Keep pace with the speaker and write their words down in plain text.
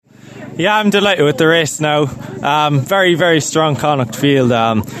Yeah, I'm delighted with the race now. Very, very strong Connacht field.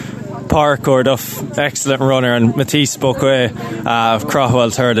 Parkour Duff, excellent runner, and Matisse Bokwe, Crowell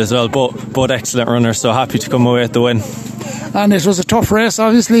third as well. Both excellent runners, so happy to come away with the win. And it was a tough race.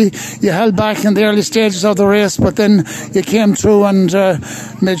 Obviously, you held back in the early stages of the race, but then you came through and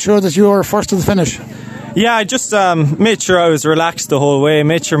made sure that you were first to the finish. Yeah, I just made sure I was relaxed the whole way,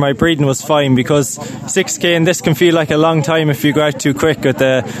 made sure my breathing was fine, because 6k and this can feel like a long time if you go out too quick with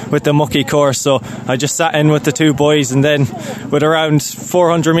the mucky course. So I just sat in with the two boys, and then with around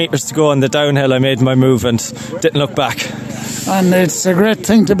 400 metres to go on the downhill, I made my move and didn't look back. And it's a great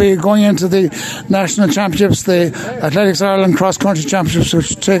thing to be going into the national championships, the Athletics Ireland Cross Country Championships,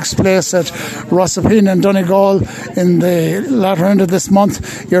 which takes place at Rossapine and Donegal in the latter end of this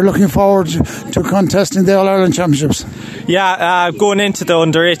month. You're looking forward to contesting the All-Ireland Championships. Yeah, going into the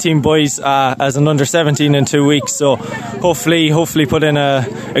under-18 boys as an under-17 in 2 weeks, so hopefully put in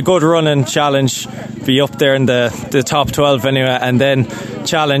a good run and challenge, be up there in the top 12 anyway, and then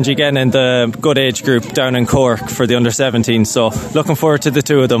challenge again in the good age group down in Cork for the under-17, so looking forward to the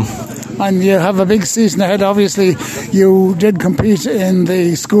two of them. And you have a big season ahead. Obviously, you did compete in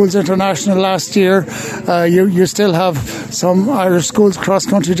the Schools International last year. You still have some Irish schools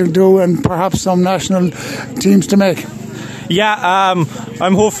cross-country to do, and perhaps some national teams to make. Yeah,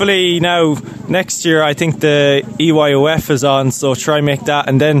 I'm hopefully now next year, I think the EYOF is on, so try and make that,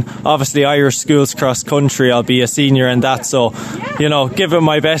 and then obviously Irish schools cross country, I'll be a senior in that, so give it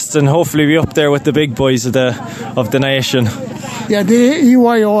my best and hopefully be up there with the big boys of the nation. Yeah, the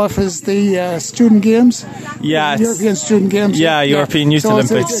EYOF is the student games. Yeah, European student games. Yeah, European Youth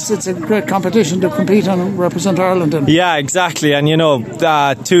Olympics. It's a great competition to compete and represent Ireland in. Yeah, exactly. And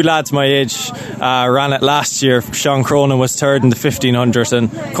two lads my age ran it last year. Sean Cronin was third in the 1500 and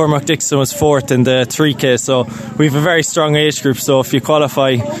Cormac Dixon was fourth in the 3k. So we have a very strong age group. So if you qualify,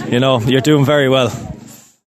 you're doing very well.